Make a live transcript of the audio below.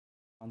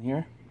on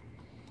here.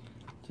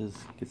 Just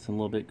get some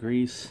little bit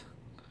grease,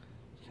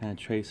 kind of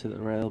trace it a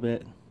little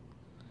bit,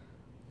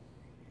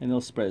 and it'll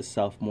spread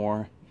itself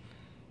more.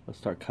 It'll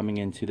start coming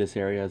into this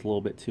area a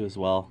little bit too as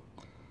well.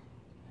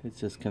 It's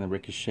just gonna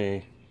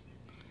ricochet.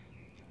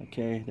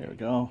 Okay, there we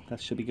go.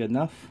 That should be good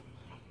enough.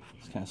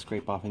 Just kind of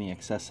scrape off any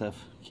excessive.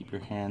 Keep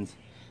your hands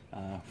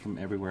from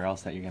everywhere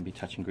else that you're gonna be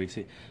touching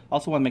greasy.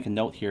 Also want to make a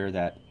note here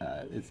that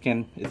it's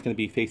gonna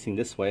be facing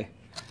this way.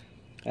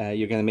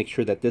 You're going to make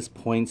sure that this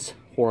points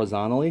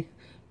horizontally,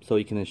 so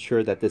you can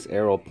ensure that this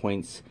arrow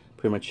points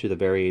pretty much to the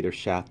variator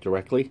shaft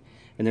directly.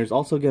 And there's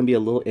also going to be a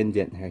little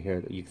indent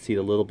here. You can see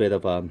a little bit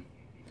of a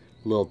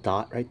little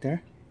dot right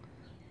there.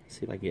 Let's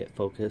see if I can get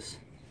focus.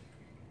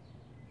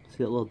 See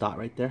that little dot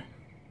right there?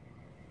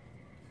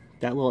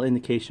 That little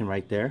indication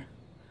right there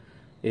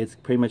is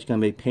pretty much going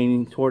to be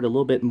painting toward a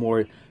little bit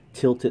more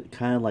tilted,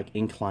 kind of like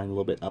inclined a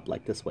little bit up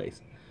like this way.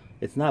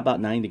 It's not about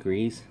 9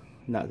 degrees.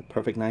 Not the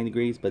perfect 9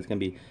 degrees, but it's going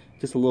to be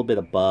just a little bit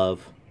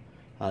above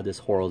this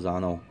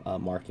horizontal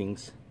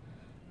markings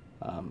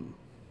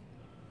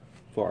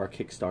for our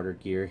Kickstarter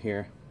gear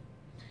here.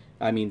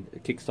 I mean,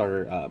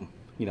 Kickstarter,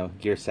 you know,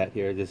 gear set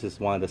here. This is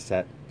one of the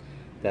set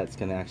that's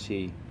going to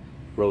actually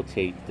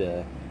rotate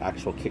the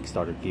actual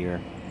Kickstarter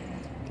gear.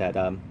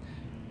 That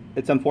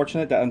it's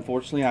unfortunate that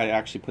unfortunately I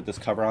actually put this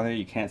cover on there.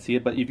 You can't see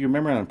it, but if you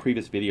remember on a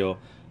previous video,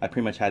 I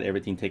pretty much had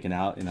everything taken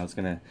out, and I was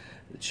going to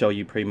show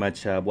you pretty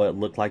much what it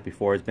looked like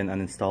before it's been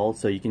uninstalled.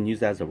 So you can use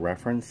that as a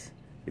reference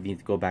if you need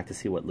to go back to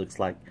see what it looks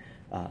like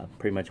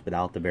pretty much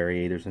without the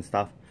variators and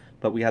stuff.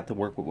 But we have to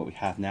work with what we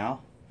have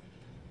now.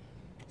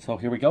 So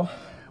here we go.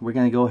 We're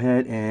going to go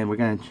ahead and we're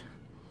going to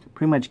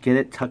pretty much get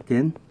it tucked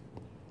in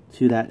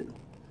to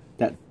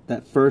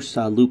that first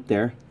loop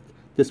there.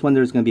 This one,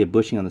 there's going to be a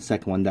bushing on the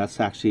second one.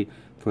 That's actually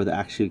for the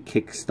actual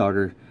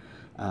Kickstarter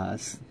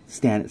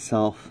stand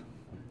itself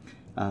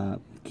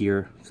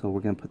gear. So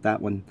we're going to put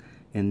that one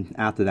in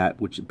after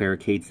that, which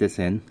barricades this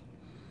in.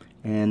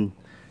 And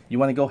you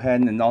want to go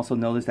ahead and also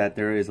notice that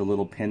there is a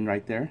little pin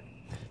right there.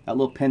 That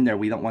little pin there,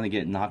 we don't want to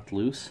get knocked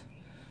loose.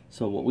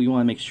 So what we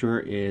want to make sure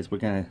is we're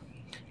going to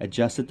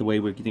adjust it the way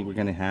we think we're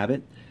going to have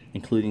it,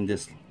 including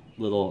this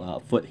little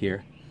foot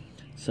here.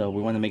 So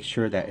we want to make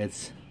sure that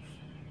it's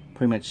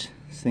pretty much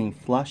staying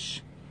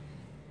flush.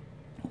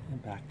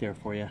 Back there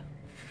for you.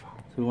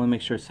 So we want to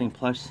make sure it's staying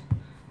flush.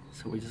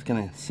 So we're just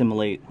going to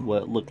simulate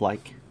what it looked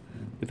like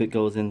if it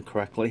goes in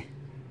correctly.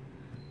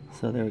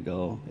 So there we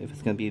go. If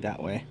it's going to be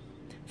that way.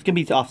 It's going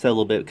to be offset a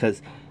little bit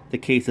because the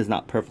case is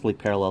not perfectly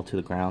parallel to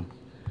the ground.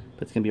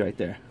 But it's going to be right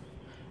there.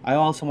 I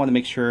also want to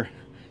make sure,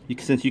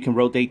 since you can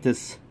rotate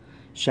this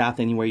shaft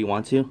anywhere you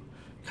want to,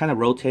 kind of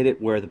rotate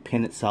it where the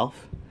pin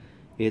itself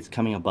is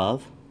coming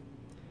above.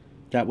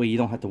 That way you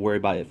don't have to worry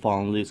about it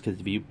falling loose, because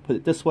if you put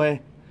it this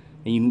way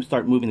and you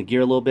start moving the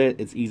gear a little bit,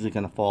 it's easily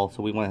going to fall.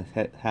 So we want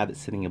to have it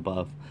sitting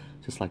above,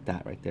 just like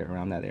that right there,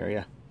 around that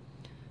area.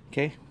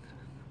 Okay,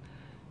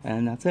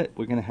 and that's it.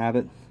 We're going to have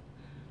it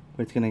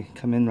where it's going to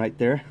come in right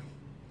there.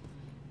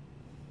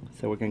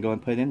 So we're going to go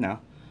and put it in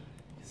now.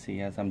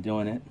 See, as I'm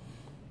doing it,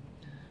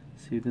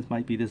 see, this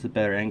is a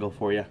better angle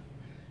for you.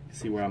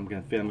 See where I'm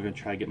going to fit. I'm going to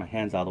try to get my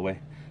hands out of the way.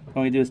 What I'm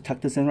going to do is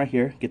tuck this in right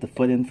here, get the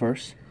foot in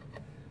first,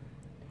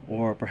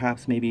 or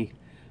perhaps maybe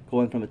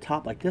go in from the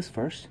top like this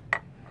first,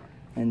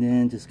 and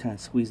then just kind of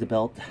squeeze the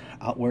belt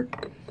outward.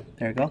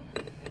 There we go.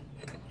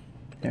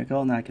 There we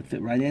go. Now I can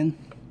fit right in.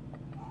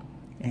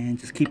 And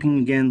just keeping,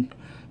 again,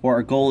 or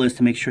our goal is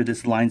to make sure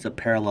this lines up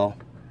parallel.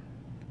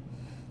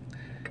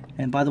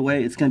 And by the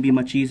way, it's going to be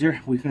much easier.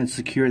 We're going to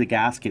secure the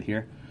gasket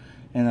here,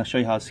 and I'll show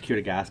you how to secure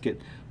the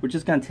gasket. We're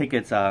just going to take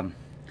its, you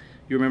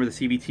remember the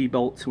CVT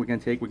bolts we're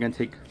going to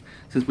take,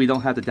 since we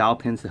don't have the dowel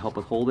pins to help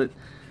us hold it,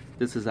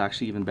 this is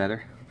actually even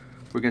better.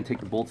 We're going to take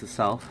the bolts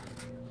itself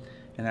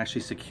and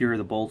actually secure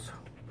the bolts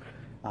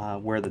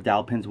where the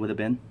dowel pins would have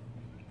been,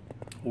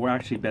 or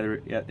actually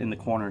better in the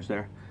corners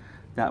there.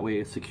 That way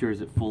it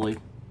secures it fully,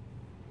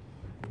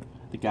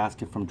 the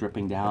gasket from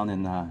dripping down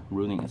and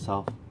ruining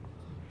itself.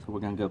 So we're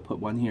going to go put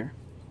one here.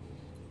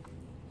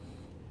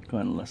 Go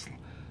ahead and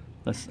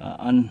let's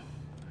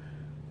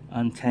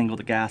untangle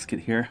the gasket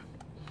here.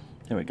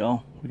 There we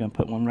go. We're going to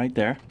put one right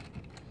there.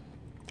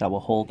 That will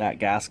hold that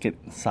gasket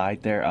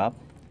side there up.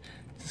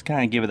 Just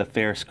kind of give it a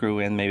fair screw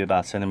in, maybe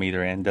about a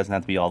centimeter in. Doesn't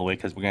have to be all the way,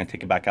 because we're going to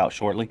take it back out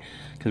shortly,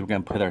 because we're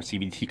going to put our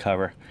CVT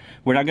cover.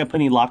 We're not going to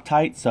put any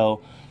Loctite,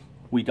 so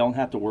we don't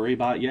have to worry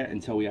about it yet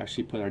until we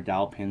actually put our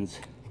dowel pins.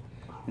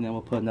 And then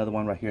we'll put another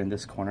one right here in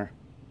this corner.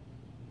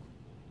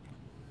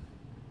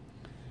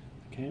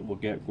 Okay,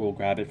 we'll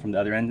grab it from the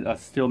other end.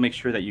 Still make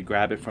sure that you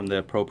grab it from the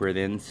appropriate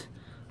ends.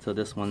 So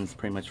this one's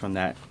pretty much from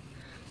that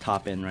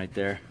top end right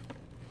there,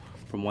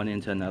 from one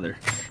end to another.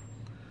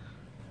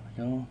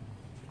 There we go.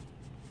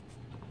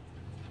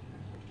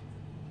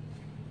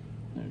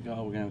 There we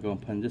go. We're going to go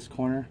and put in this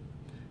corner,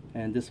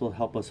 and this will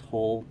help us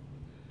hold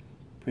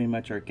pretty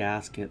much our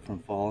gasket from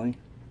falling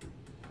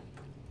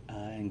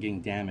and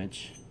getting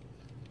damaged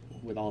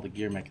with all the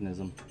gear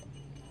mechanism.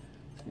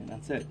 And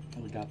that's it.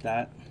 We got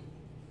that.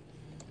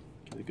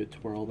 Get a good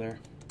twirl there.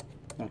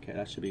 Okay,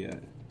 that should be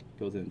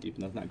goes in deep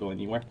enough, not going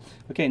anywhere.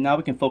 Okay, now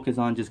we can focus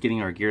on just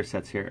getting our gear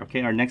sets here.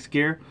 Okay, our next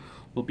gear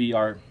will be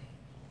our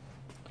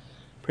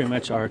pretty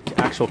much our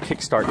actual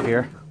kickstart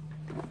gear.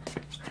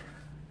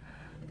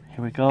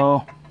 Here we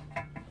go.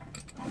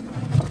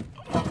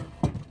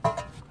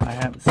 I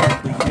have it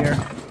safely here,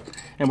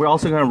 and we're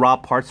also going to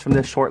rob parts from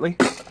this shortly.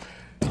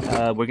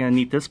 We're going to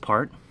need this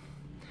part.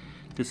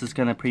 This is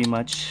going to pretty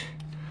much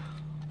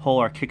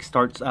hold our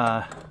kickstart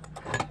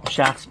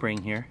shaft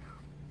spring here.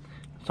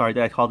 Sorry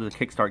that I called it a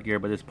kickstart gear,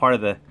 but it's part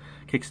of the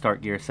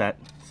kickstart gear set.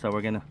 So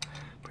we're going to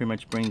pretty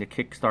much bring the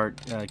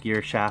kickstart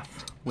gear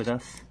shaft with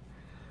us.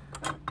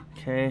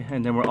 Okay,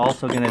 and then we're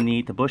also going to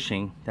need the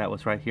bushing that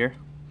was right here.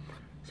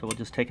 So we'll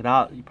just take it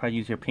out. You probably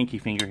use your pinky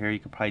finger here. You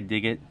could probably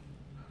dig it.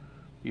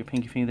 Your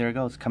pinky finger, there it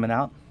goes, coming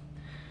out.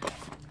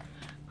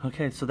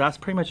 Okay, so that's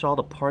pretty much all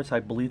the parts I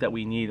believe that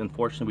we need.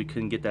 Unfortunately, we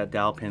couldn't get that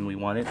dowel pin we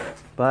wanted,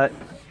 but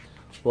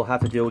we'll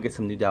have to deal with get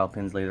some new dowel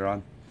pins later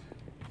on.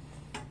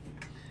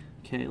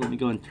 Okay, let me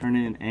go and turn it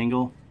in an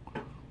angle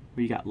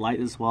where you got light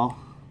as well.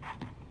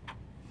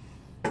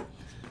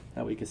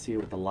 That way you can see it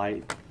with the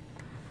light.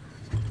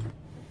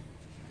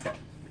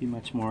 Be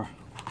much more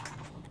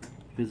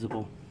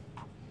visible.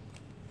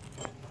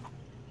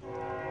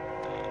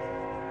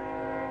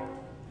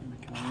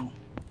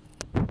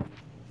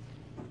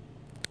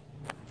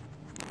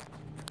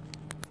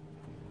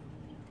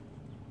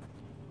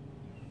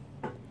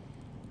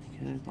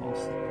 It's all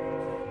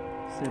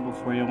stable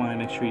for you. I want to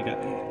make sure you got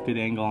a good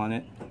angle on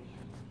it.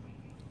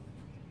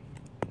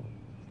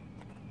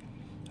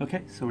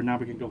 Okay, so now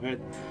we can go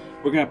ahead.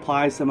 We're going to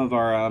apply some of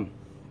our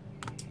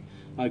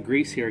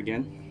grease here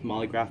again,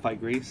 moly graphite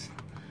grease.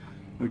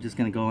 We're just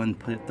going to go and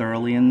put it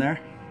thoroughly in there.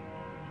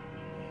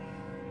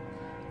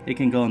 It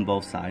can go on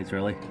both sides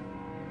really.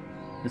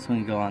 This one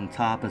can go on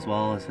top as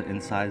well as the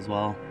inside as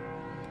well.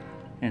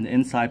 And the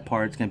inside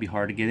part is going to be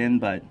hard to get in,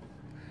 but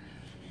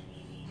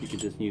you can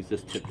just use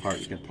this tip part.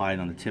 You can apply it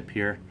on the tip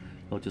here.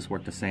 It'll just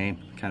work the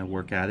same. Kind of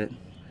work at it.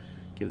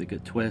 Give it a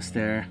good twist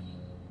there.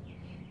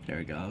 There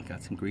we go.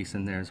 Got some grease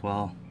in there as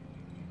well.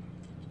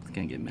 It's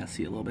going to get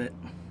messy a little bit.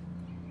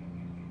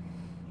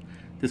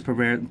 This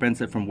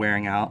prevents it from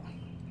wearing out.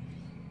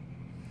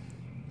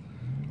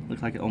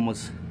 Looks like it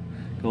almost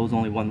goes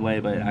only one way,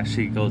 but it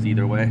actually goes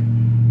either way.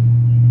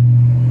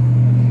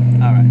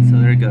 Alright, so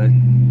they're good.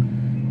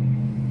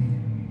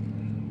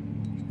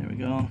 There we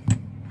go.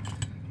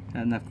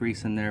 Got enough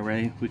grease in there,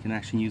 right? We can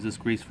actually use this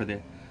grease for the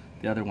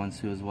other ones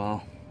too as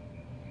well.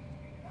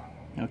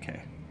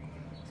 Okay,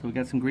 so we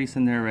got some grease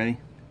in there already.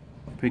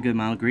 Pretty good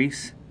amount of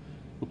grease.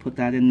 We'll put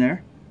that in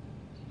there.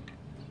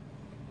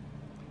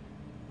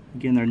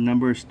 Again, our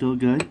number is still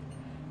good.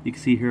 You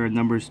can see here our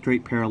number is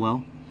straight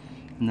parallel,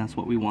 and that's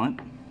what we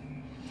want.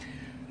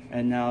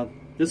 And now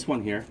this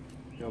one here,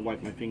 I'll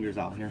wipe my fingers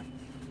out here.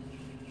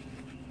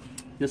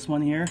 This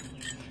one here,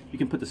 you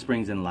can put the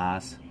springs in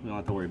last. We don't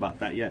have to worry about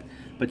that yet.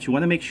 But you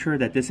want to make sure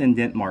that this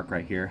indent mark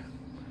right here,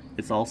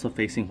 it's also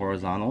facing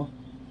horizontal,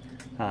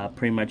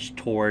 pretty much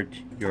toward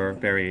your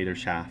variator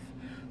shaft.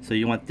 So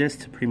you want this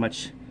to pretty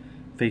much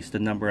face the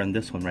number on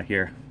this one right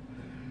here.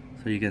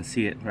 So you can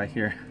see it right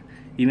here.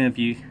 Even if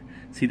you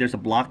see there's a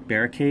block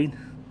barricade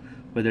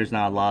where there's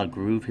not a lot of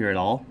groove here at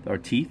all, or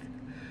teeth,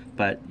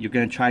 but you're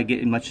going to try to get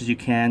as much as you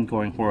can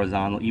going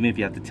horizontal, even if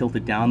you have to tilt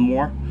it down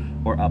more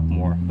or up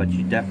more. But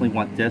you definitely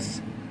want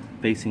this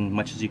facing as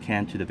much as you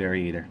can to the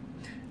variator,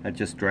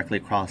 just directly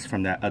across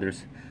from that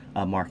other's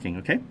marking.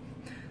 Okay,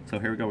 so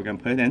here we go. We're going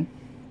to put it in,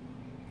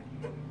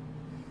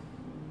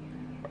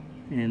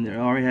 and it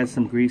already has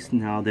some grease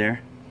now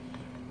there.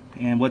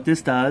 And what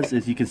this does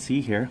is, you can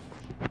see here,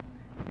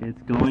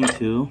 it's going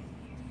to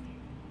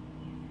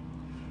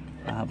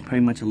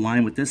pretty much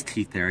align with this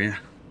teeth area.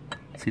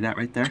 See that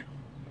right there?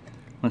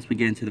 Once we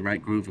get into the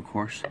right groove, of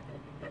course.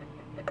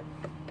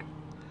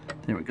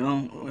 There we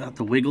go. We'll have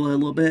to wiggle it a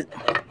little bit.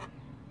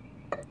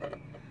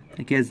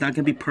 Again, it's not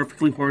going to be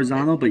perfectly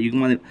horizontal, but you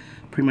want it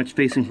pretty much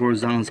facing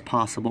horizontal as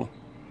possible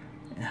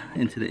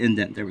into the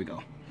indent. There we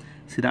go.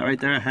 See that right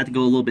there? I had to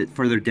go a little bit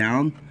further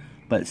down,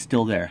 but it's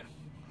still there.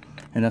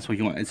 And that's what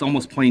you want. It's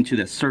almost pointing to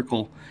the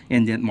circle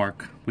indent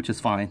mark, which is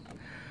fine.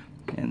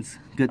 And it's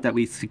good that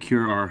we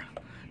secure our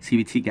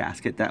CVT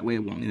gasket. That way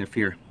it won't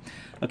interfere.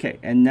 Okay,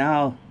 and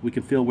now we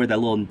can feel where that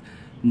little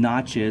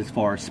notch is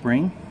for our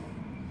spring.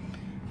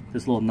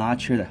 This little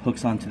notch here that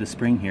hooks onto the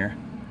spring here.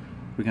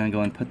 We're going to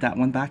go and put that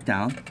one back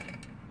down.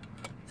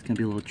 It's going to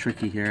be a little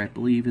tricky here. I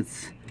believe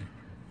it's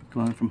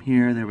going from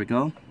here. There we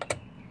go.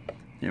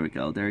 There we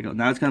go. There we go.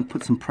 Now it's going to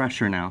put some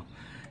pressure now.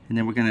 And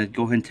then we're going to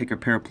go ahead and take our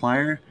pair of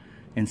pliers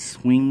and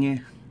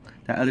swing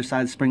that other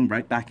side of the spring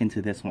right back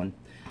into this one.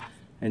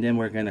 And then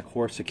we're going to, of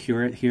course,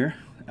 secure it here.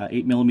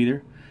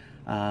 8mm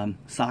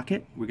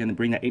socket. We're going to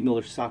bring that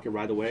 8mm socket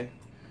right away.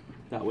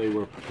 That way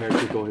we're prepared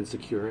to go ahead and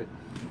secure it.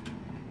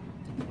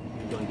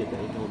 Go and get that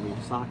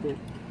 8mm socket.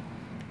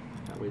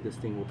 That way this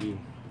thing will be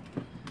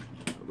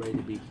ready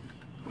to be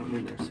put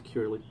in there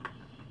securely.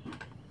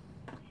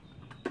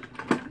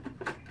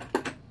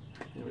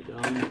 There we go.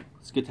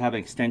 It's good to have an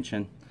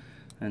extension,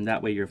 and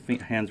that way your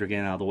hands are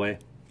getting out of the way.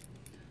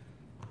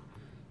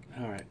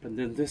 Alright, but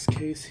in this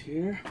case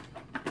here,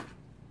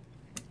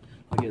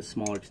 I'll get a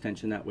smaller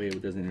extension, that way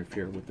it doesn't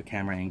interfere with the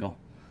camera angle.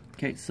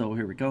 Okay, so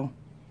here we go.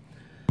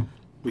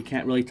 We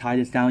can't really tie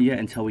this down yet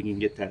until we can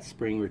get that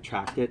spring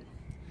retracted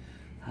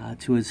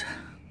to his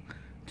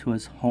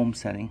home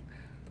setting.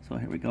 So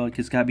here we go.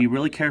 Just gotta be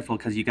really careful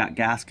because you got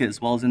gasket as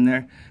well as in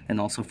there,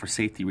 and also for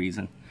safety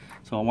reason.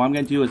 So what I'm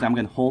gonna do is I'm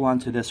gonna hold on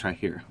to this right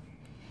here.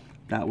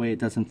 That way it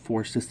doesn't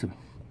force this to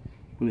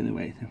move in the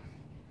way.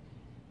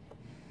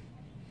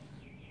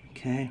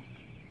 Okay.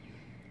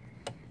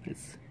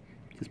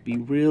 Just be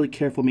really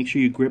careful. Make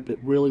sure you grip it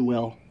really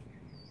well.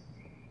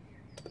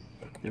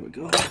 There we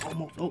go.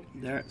 Almost. Oh,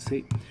 there.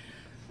 See,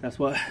 that's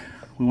what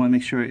we want to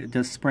make sure it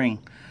does spring.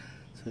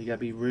 So you gotta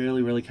be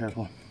really, really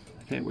careful.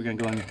 Okay, we're gonna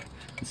go and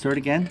insert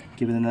again.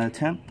 Give it another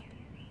attempt.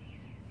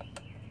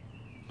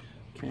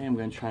 Okay, I'm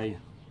gonna try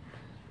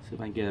see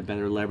if I can get a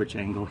better leverage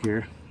angle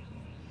here.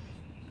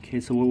 Okay,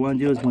 so what we want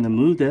to do is we want to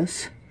move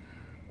this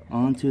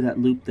onto that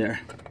loop there,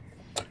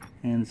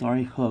 and it's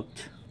already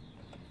hooked,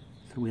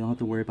 so we don't have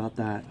to worry about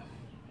that.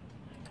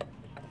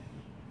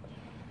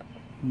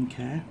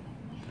 Okay.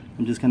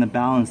 I'm just going to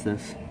balance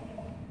this.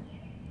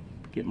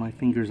 Get my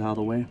fingers out of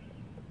the way.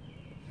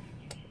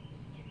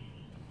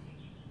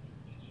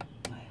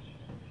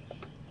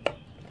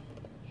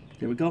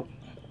 There we go.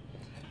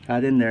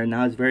 Got it in there.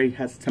 Now it's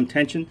has some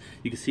tension.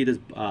 You can see this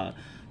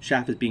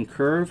shaft is being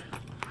curved.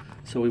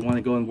 So we want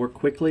to go and work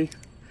quickly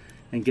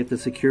and get the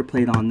secure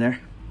plate on there.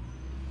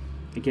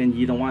 Again,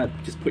 you don't want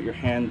to just put your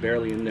hand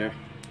barely in there.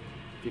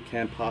 If you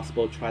can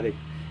possible, try to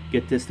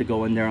get this to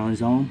go in there on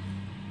its own.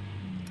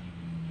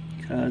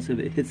 Because if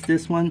it hits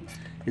this one,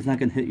 it's not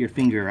going to hit your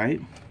finger, right?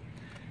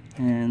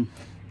 And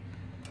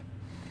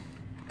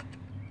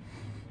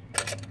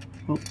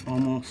oh,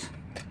 almost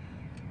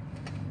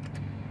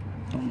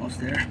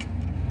there.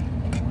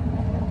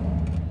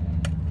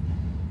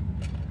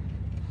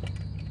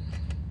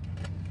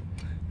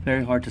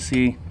 Very hard to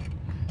see.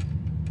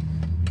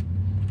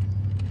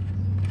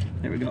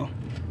 There we go.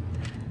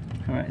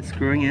 All right, it's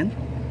screwing in,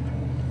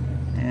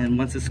 and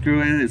once it's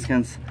screwed in, it's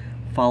going to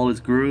follow its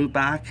groove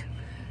back.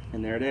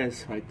 And there it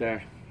is, right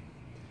there.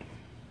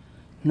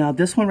 Now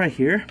this one right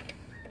here,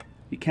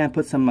 you can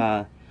put some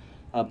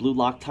blue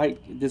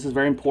Loctite. This is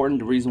very important.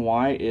 The reason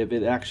why, if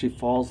it actually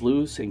falls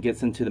loose and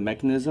gets into the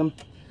mechanism,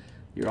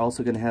 you're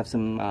also going to have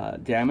some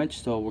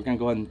damage. So we're going to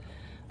go ahead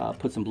and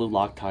put some blue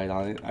Loctite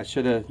on it. I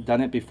should have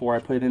done it before I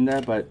put it in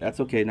there, but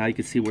that's okay. Now you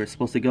can see where it's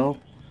supposed to go,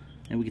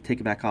 and we can take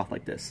it back off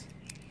like this.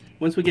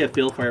 Once we get a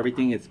feel for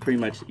everything, it's pretty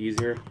much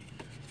easier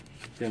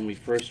than we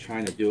first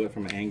trying to do it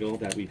from an angle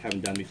that we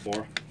haven't done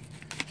before.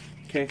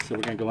 Okay, so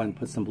we're going to go ahead and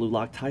put some blue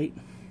Loctite.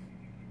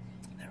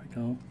 There we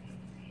go.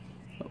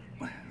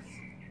 Oh.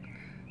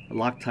 The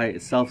Loctite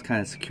itself kind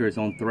of secures its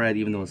own thread,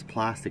 even though it's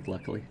plastic,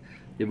 luckily.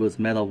 If it was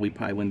metal, we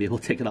probably wouldn't be able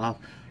to take it off,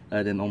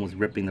 then almost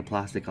ripping the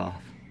plastic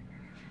off.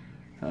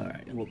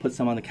 Alright, we'll put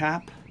some on the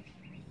cap.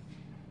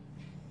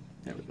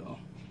 There we go.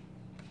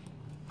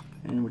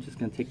 And we're just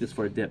going to take this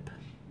for a dip.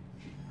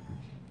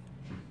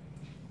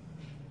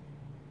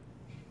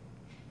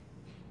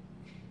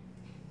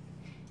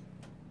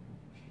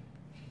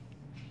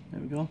 There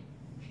we go.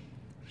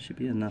 Should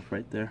be enough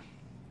right there.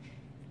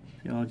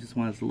 You know, I just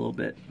want us a little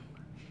bit,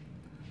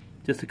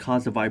 just to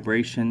cause the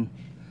vibration,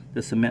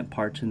 the cement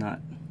part to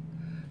not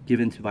give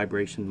into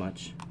vibration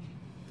much.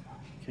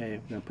 Okay,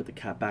 I'm gonna put the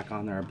cap back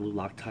on there, our blue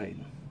Loctite.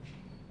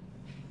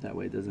 That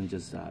way it doesn't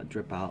just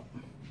drip out.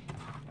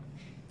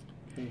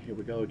 Okay, here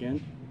we go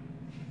again.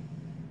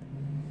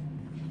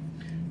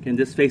 Again,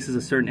 this faces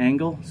a certain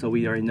angle, so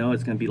we already know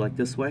it's gonna be like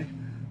this way.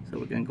 So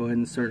we're gonna go ahead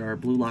and insert our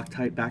blue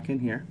Loctite back in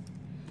here.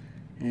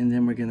 And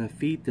then we're going to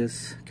feed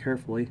this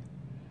carefully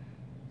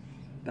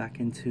back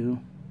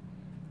into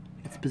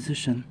its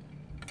position.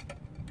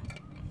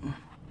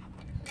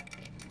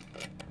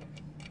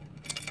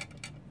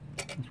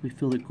 Once we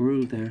feel the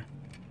groove there.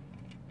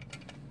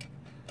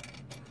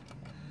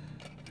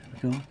 There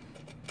we go.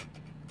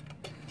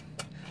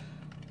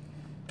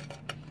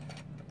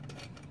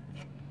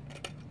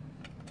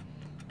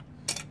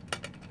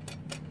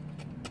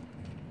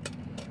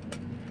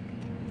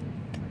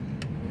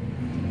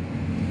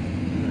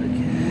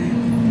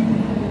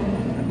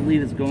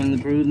 It's going in the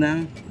groove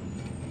now.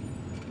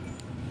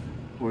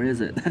 Or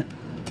is it?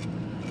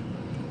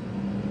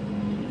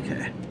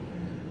 Okay.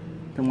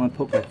 Don't want to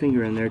poke my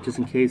finger in there just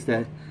in case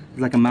that it's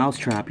like a mouse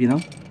trap, you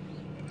know?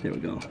 There we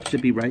go.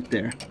 Should be right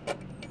there.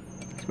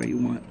 That's where you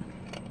want.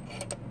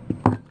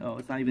 Oh,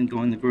 it's not even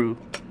going in the groove.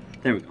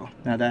 There we go.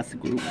 Now that's the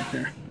groove right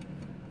there.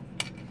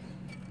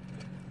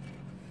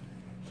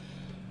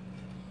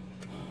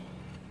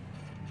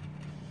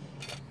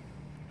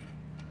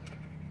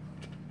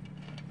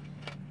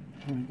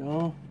 There we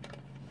go.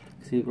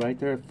 See it right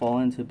there, fall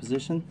into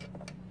position.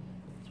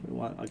 So we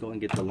want. I'll go and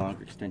get the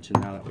longer extension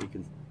now that we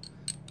can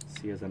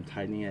see as I'm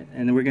tightening it.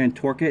 And then we're going to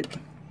torque it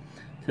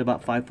to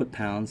about 5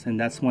 foot-pounds, and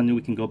that's when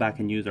we can go back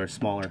and use our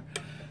smaller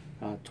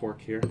torque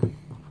here.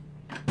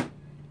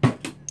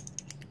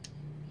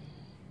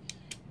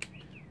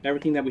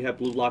 Everything that we have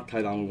blue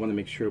Loctite on, we want to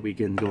make sure we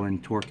can go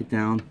and torque it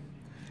down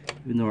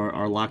even though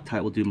our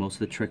Loctite will do most of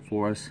the trick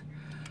for us.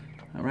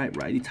 All right,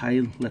 righty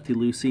tighty, lefty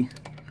loosey.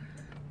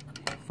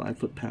 5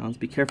 foot-pounds.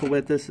 Be careful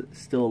with this, it's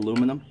still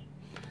aluminum.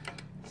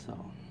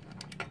 So,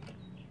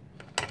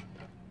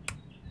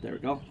 there we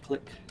go,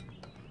 click.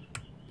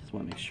 Just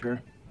want to make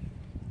sure.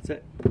 That's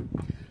it.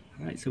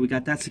 All right, so we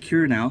got that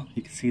secure now,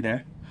 you can see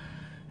there.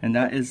 And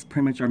that is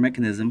pretty much our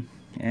mechanism.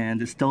 And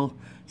it still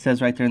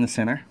says right there in the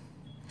center.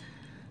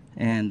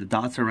 And the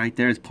dots are right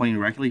there, it's pointing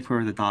directly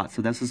for the dots.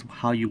 So this is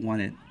how you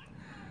want it.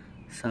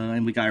 So,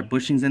 and we got our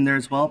bushings in there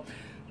as well.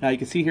 Now you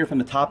can see here from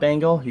the top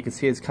angle, you can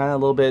see it's kind of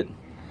a little bit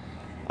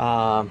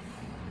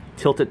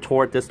tilted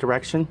toward this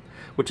direction,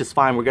 which is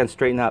fine. We're going to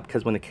straighten up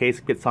because when the case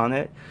gets on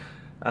it,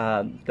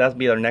 that'll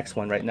be our next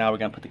one. Right now we're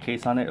going to put the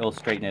case on it, it'll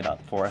straighten it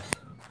up for us.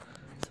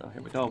 So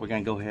here we go, we're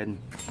going to go ahead and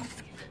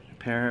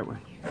repair it. We're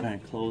going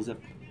to close up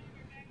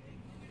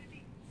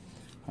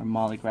our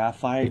moly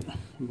graphite.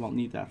 We won't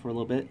need that for a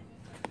little bit.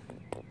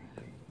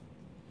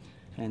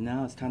 And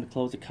now it's time to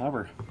close the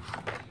cover.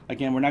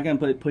 Again, we're not going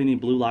to put any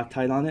blue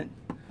Loctite on it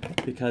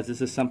because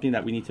this is something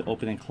that we need to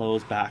open and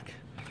close back,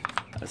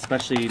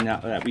 especially now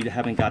that we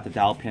haven't got the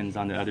dowel pins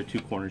on the other 2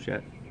 corners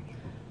yet.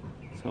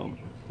 So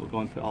we'll go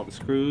and put all the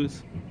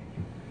screws,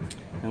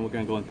 and we're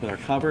going to go and put our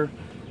cover.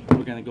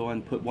 We're going to go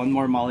and put one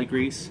more moly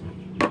grease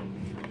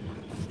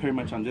pretty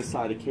much on this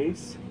side of the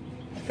case.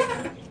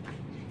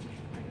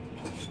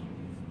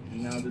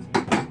 And now this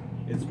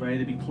is ready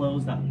to be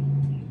closed up.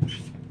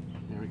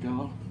 There we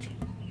go.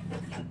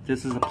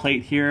 This is a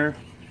plate here,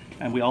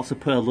 and we also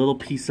put a little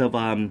piece of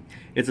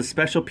it's a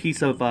special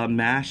piece of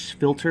mash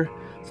filter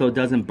so it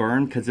doesn't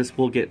burn, because this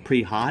will get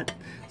pretty hot.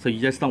 So you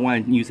just don't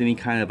want to use any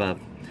kind of a,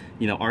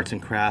 you know, arts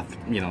and craft,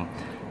 you know,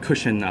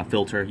 cushion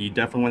filter. You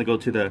definitely want to go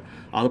to the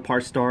auto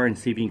parts store and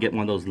see if you can get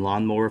one of those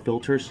lawnmower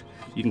filters.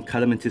 You can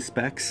cut them into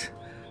specks.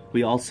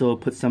 We also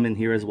put some in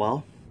here as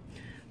well.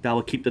 That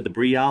will keep the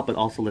debris out, but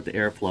also let the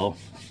air flow.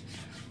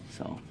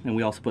 So, and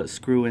we also put a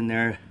screw in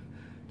there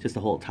just to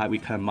hold it tight. We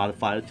kind of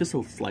modified it just a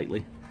little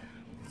slightly.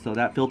 So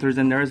that filter's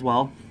in there as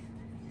well.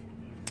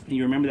 And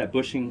you remember that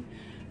bushing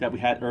that we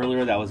had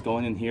earlier that was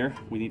going in here?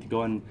 We need to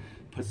go and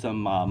put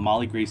some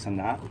moly grease on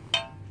that.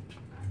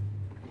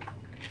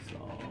 So,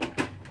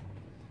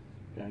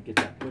 gotta get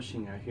that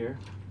bushing right here.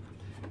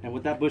 And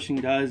what that bushing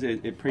does,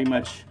 it pretty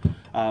much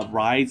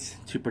rides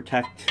to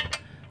protect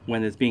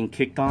when it's being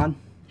kicked on.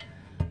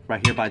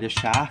 Right here by this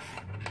shaft,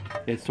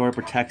 it sort of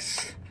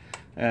protects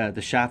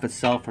the shaft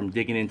itself from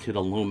digging into the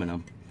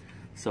aluminum.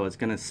 So it's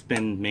going to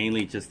spin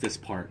mainly just this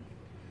part.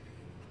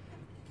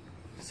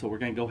 So we're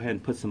going to go ahead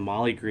and put some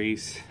moly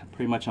grease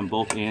pretty much on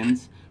both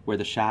ends where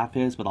the shaft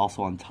is, but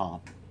also on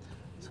top.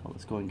 So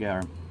let's go and get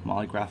our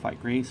moly graphite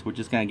grease. We're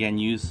just going to again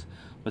use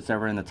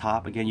whatever in the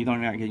top. Again, you're not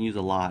going to use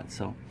a lot,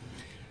 so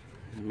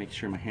make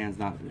sure my hand's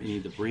not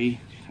any debris.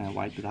 Kind of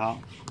wipe it out.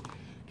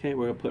 Okay,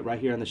 we're going to put right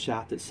here on the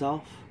shaft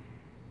itself.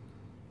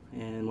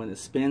 And when it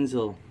spins,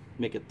 it'll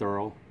make it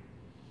thorough.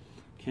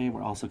 Okay,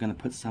 we're also going to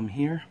put some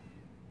here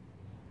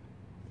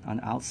on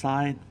the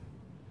outside.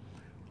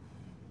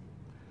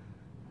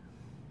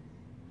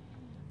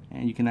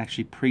 And you can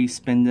actually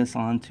pre-spin this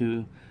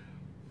onto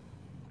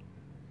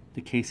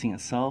the casing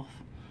itself.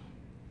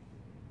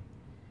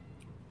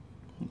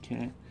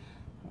 Okay,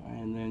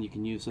 and then you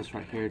can use this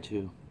right here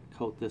to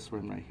coat this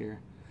one right here.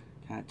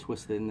 Kind of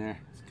twist it in there.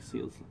 As you can see,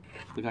 it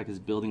looks like it's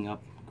building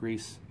up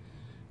grease,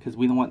 because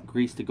we don't want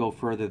grease to go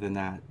further than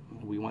that.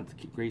 We want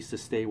the grease to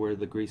stay where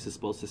the grease is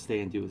supposed to stay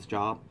and do its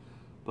job,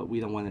 but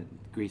we don't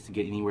want grease to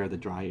get anywhere the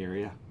dry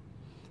area,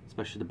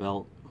 especially the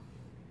belt.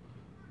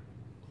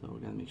 So we're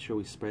going to make sure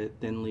we spread it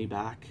thinly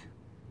back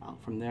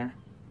out from there.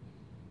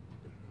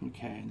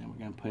 Okay, and then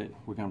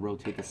we're going to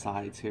rotate the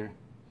sides here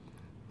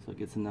so it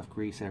gets enough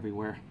grease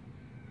everywhere.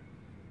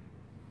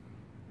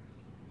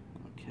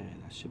 Okay,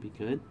 that should be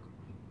good.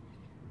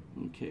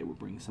 Okay, we'll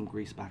bring some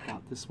grease back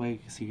out this way. You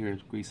can see here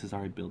grease is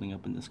already building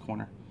up in this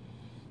corner.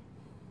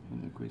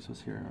 And the grease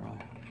was here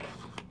earlier.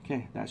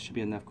 Okay, that should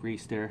be enough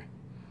grease there.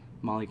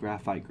 Moly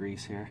graphite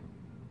grease here.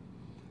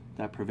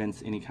 That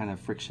prevents any kind of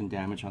friction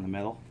damage on the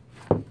metal.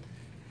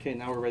 Okay,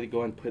 now we're ready to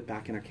go and put it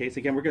back in our case.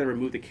 Again, we're going to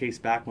remove the case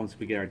back once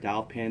we get our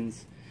dowel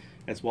pins,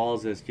 as well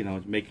as this, you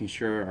know, making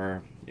sure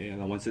our, you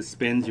know, once it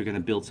spins, you're going to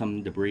build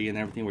some debris and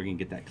everything. We're going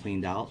to get that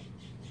cleaned out.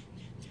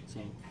 So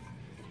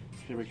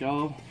here we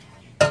go.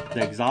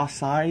 The exhaust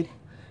side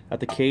of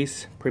the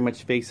case pretty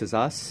much faces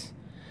us,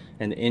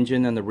 and the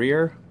engine on the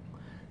rear,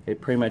 it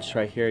pretty much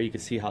right here, you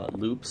can see how it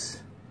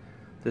loops.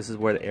 This is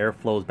where the air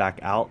flows back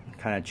out,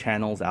 kind of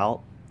channels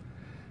out,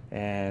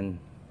 and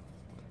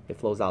it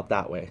flows out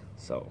that way.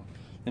 So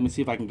let me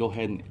see if I can go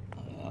ahead and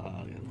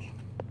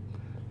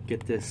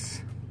get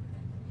this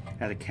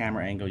at a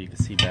camera angle you can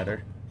see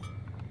better.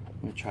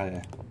 I'm going to try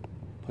to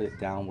put it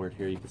downward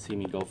here. You can see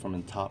me go from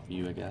the top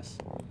view, I guess,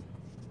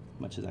 as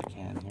much as I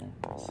can here.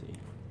 Let's see.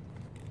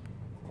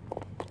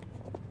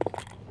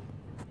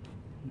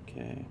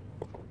 Okay.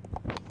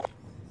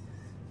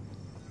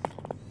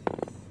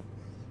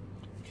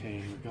 Okay,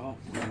 here we go.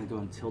 We're going to go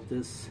and tilt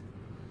this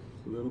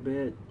a little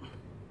bit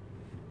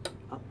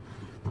up.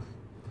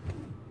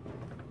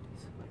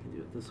 See if I can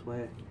this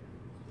way.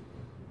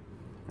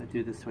 If I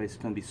do this way, it's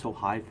going to be so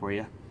high for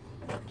you.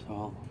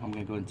 So I'm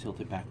going to go and tilt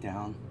it back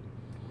down.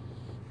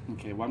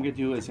 Okay, what I'm going to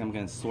do is I'm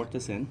going to sort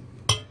this in.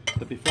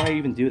 But before I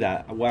even do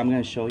that, what I'm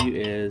going to show you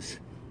is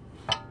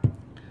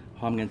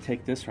how I'm going to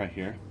take this right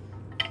here.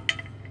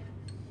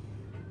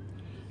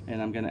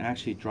 And I'm going to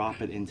actually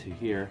drop it into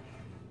here.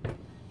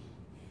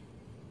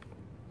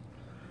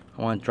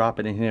 I want to drop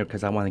it in here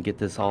because I want to get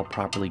this all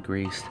properly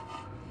greased.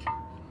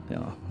 You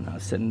know, now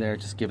sitting there,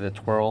 just give it a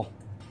twirl.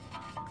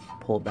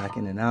 Pull it back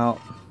in and out.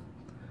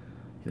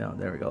 You know,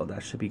 there we go.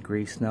 That should be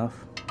greased enough.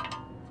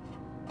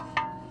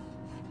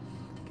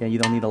 Okay, you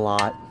don't need a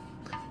lot.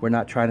 We're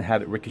not trying to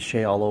have it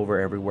ricochet all over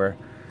everywhere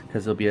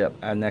because there'll be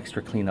an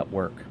extra cleanup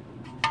work.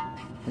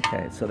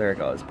 Okay, so there it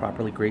goes.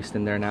 Properly greased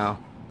in there now.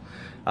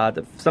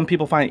 Some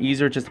people find it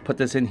easier just to put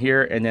this in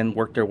here and then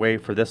work their way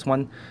for this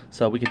one.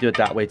 So we could do it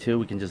that way too.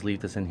 We can just leave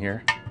this in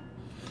here.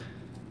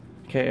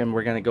 Okay, and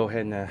we're going to go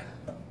ahead and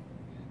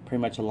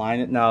pretty much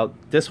align it. Now,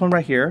 this one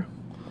right here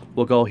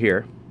will go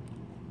here.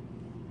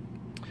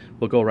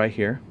 We'll go right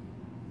here.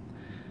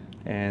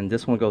 And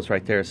this one goes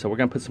right there. So we're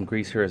going to put some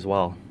grease here as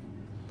well.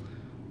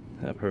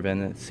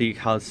 Prevent it. See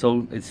how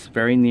it's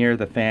very near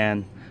the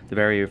fan, the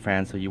variator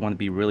fan, so you want to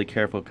be really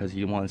careful because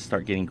you want to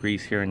start getting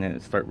grease here and then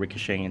it start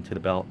ricocheting into the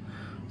belt.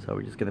 So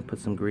we're just going to put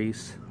some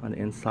grease on the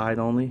inside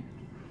only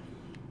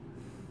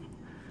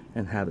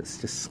and have it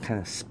just kind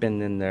of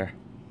spin in there.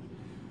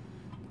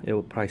 It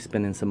will probably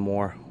spin in some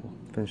more. We'll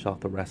finish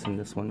off the rest in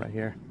this one right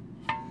here.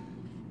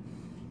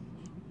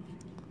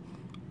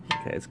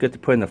 Okay, it's good to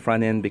put in the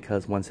front end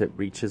because once it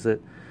reaches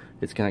it,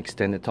 it's going to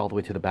extend it all the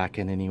way to the back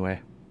end anyway.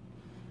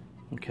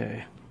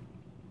 Okay,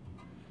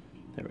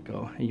 there we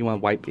go. And you want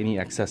to wipe any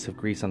excessive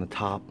grease on the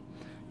top.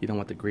 You don't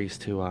want the grease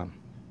to,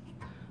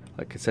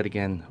 like I said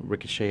again,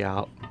 ricochet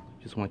out.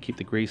 You just want to keep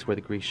the grease where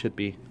the grease should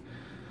be.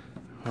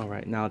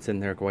 Alright, now it's in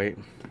there great.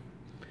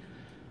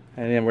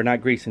 And then we're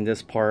not greasing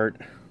this part.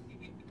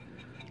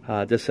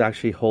 This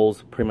actually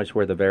holds pretty much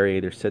where the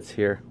variator sits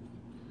here.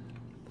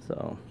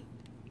 So,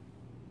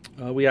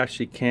 we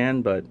actually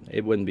can, but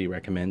it wouldn't be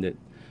recommended.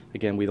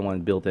 Again, we don't want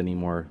to build any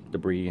more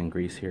debris and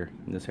grease here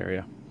in this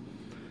area.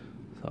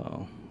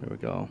 So, there we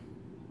go.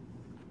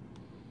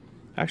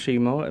 Actually, you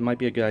know, it might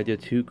be a good idea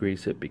to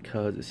grease it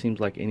because it seems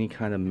like any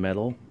kind of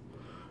metal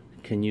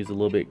can use a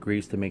little bit of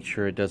grease to make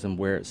sure it doesn't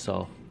wear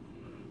itself.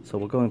 So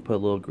we'll go and put a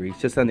little grease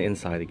just on the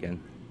inside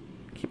again.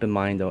 Keep in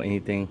mind though,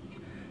 anything,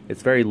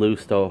 it's very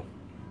loose though.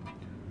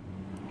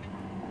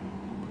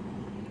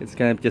 It's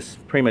going to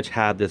just pretty much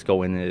have this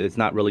go in. It's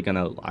not really going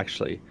to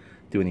actually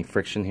do any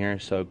friction here,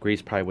 so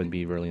grease probably wouldn't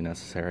be really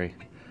necessary.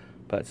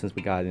 But since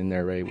we got it in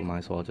there already, we might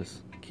as well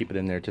just keep it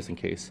in there just in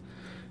case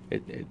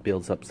it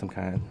builds up some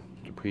kind of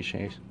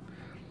depreciation.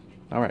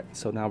 Alright,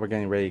 so now we're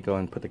getting ready to go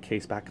and put the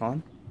case back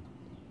on.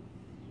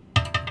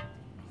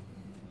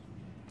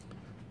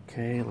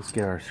 Okay, let's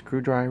get our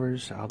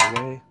screwdrivers out of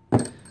the way.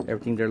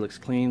 Everything there looks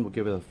clean. We'll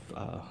give it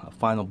a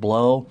final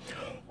blow.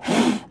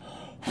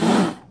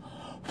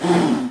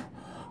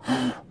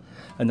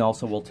 And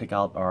also we'll take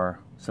out our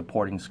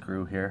supporting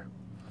screw here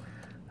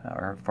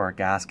for our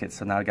gasket.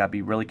 So now we got to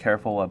be really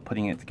careful of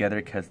putting it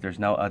together because there's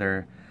no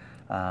other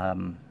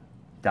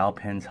dowel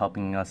pins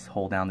helping us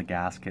hold down the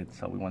gasket.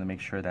 So we want to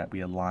make sure that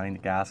we align the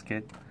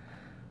gasket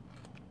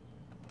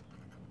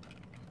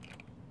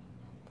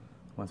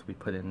once we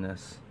put in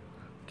this.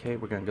 Okay,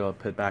 we're going to go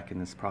put it back in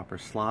this proper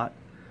slot.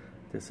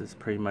 This is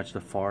pretty much the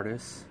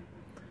farthest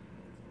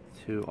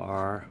to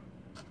our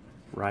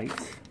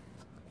right,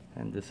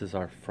 and this is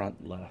our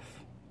front left.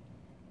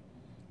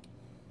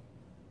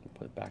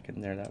 Put it back in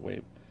there, that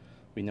way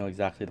we know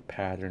exactly the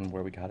pattern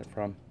where we got it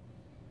from.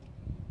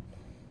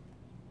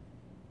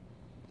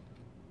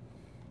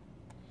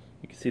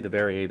 You can see the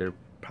variator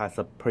pass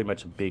up pretty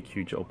much a big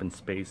huge open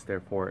space there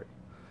for it.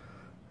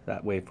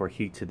 That way for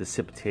heat to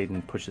dissipate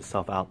and push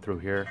itself out through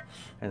here,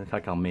 and it's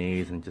like a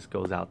maze and it just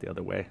goes out the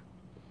other way.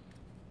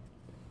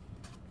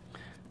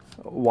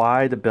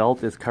 Why the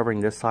belt is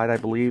covering this side, I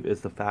believe,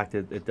 is the fact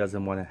that it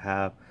doesn't want to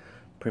have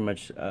pretty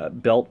much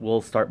belt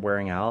will start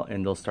wearing out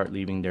and they'll start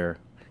leaving their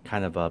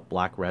kind of a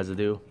black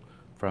residue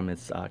from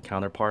its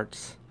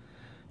counterparts,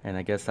 and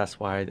I guess that's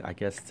why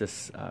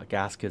this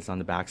gasket's on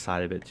the back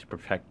side of it to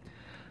protect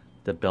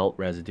the belt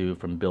residue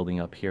from building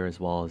up here,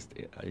 as well as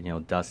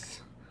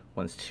dust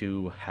once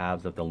two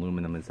halves of the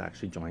aluminum is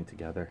actually joined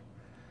together.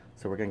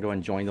 So we're gonna go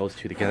and join those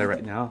two together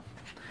right now.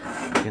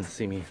 You can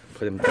see me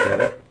put them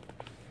together.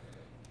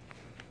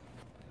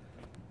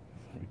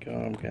 There we go.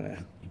 I'm gonna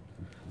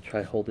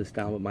try to hold this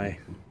down with my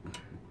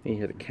thing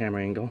here, the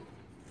camera angle.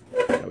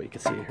 That way you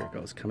can see it. Here it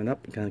goes, coming up.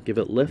 I'm gonna give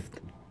it a lift.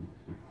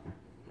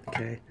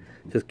 Okay,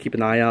 just keep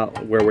an eye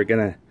out where we're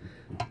gonna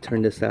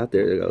turn this out.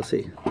 There you go.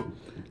 See,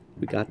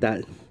 we got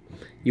that.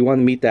 You want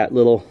to meet that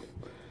little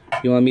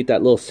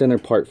center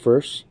part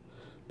first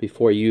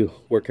before you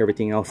work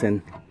everything else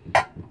in,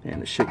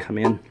 and it should come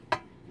in.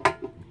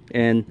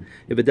 And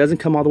if it doesn't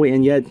come all the way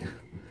in yet,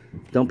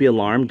 don't be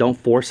alarmed. Don't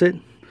force it.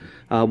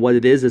 What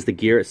it is the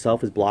gear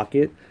itself is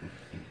blocking it.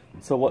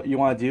 So what you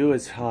want to do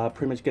is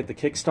pretty much get the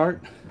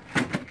kickstart.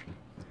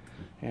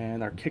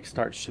 And our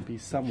kickstart should be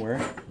somewhere.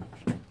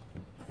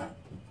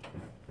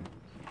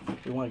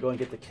 We want to go and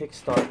get the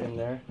kickstart in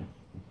there.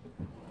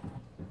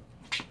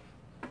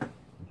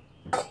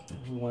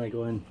 We want to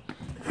go and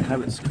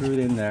have it screwed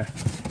in there.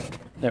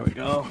 There we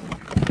go.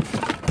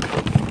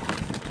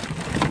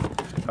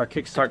 Our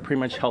kickstart pretty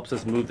much helps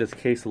us move this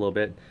case a little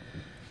bit.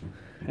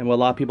 And what a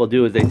lot of people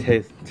do is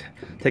they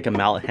take a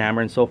mallet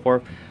hammer and so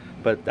forth,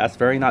 but that's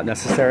very not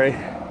necessary.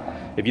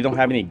 If you don't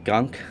have any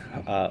gunk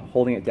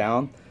holding it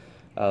down,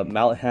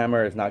 mallet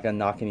hammer is not going to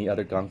knock any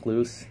other gunk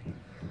loose.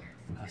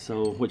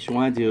 So what you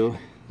want to do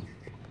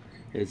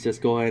is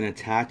just go ahead and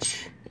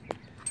attach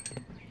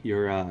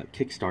your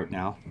kickstart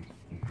now.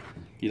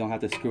 You don't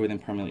have to screw it in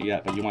permanently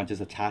yet, but you want to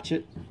just attach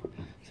it.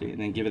 So, and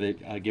then give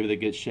it a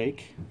good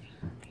shake.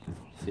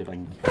 See if I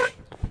can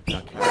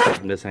catch it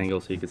from this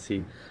angle so you can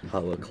see how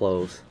it will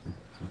close.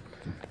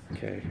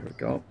 Okay, here we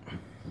go.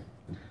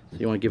 So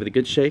you want to give it a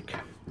good shake.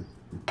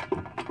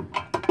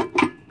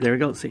 There we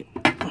go. See,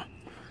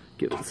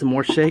 give it some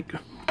more shake.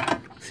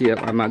 See,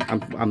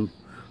 I'm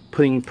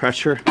putting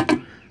pressure.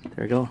 There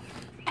we go.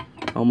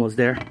 Almost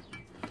there.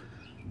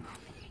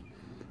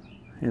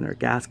 And our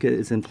gasket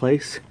is in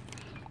place,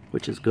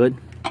 which is good.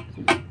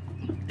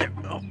 There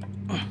we go.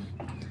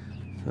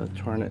 So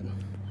turn it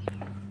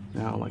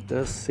now like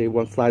this. See,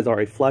 one side's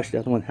already flush, the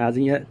other one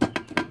hasn't yet.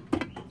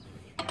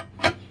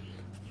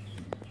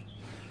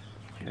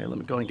 Okay, let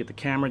me go and get the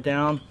camera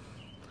down.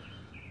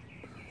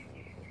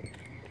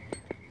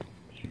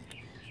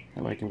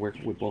 That way I can work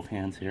with both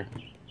hands here.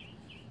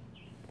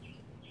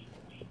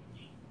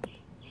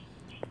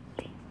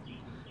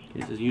 Okay,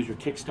 just use your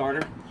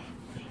Kickstarter.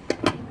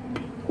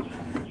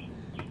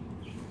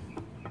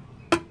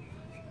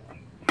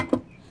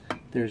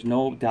 There's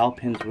no dowel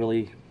pins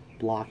really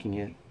blocking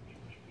it.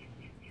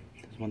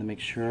 Just want to make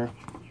sure.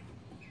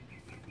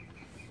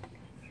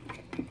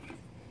 There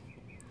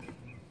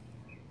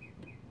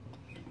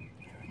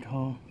we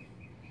go.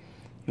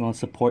 You want to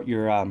support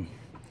your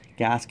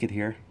gasket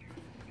here,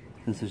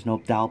 since there's no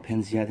dowel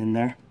pins yet in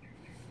there.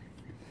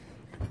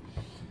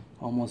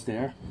 Almost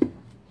there.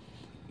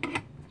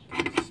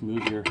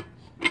 Smooth your gear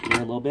a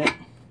little bit.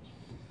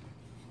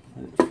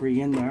 Let it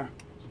free in there.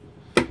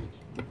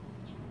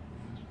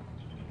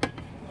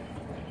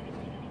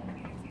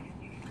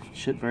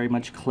 Should very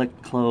much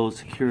click close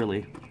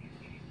securely.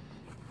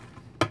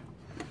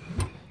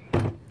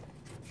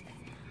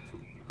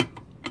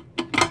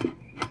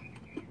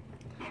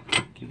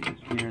 Give it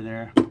a gear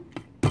there.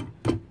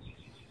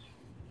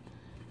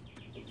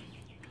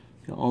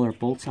 Got all our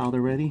bolts out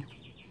already.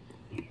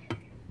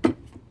 Just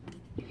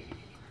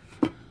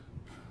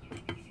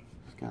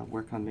gotta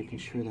work on making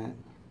sure that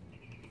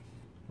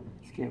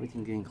let's get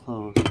everything getting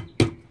closed.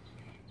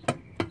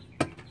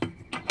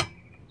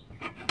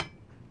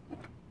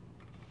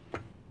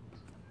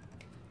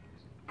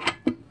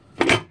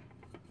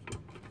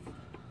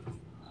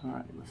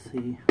 Alright, let's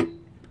see.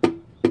 So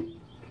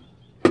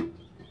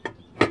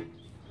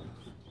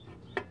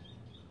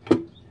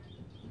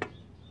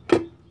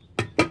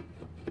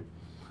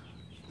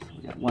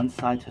we got one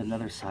side to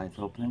another side's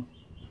opening.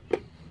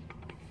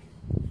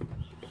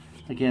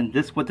 Again,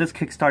 what this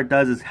kickstart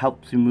does is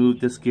helps you move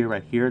this gear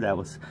right here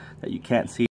that you can't see.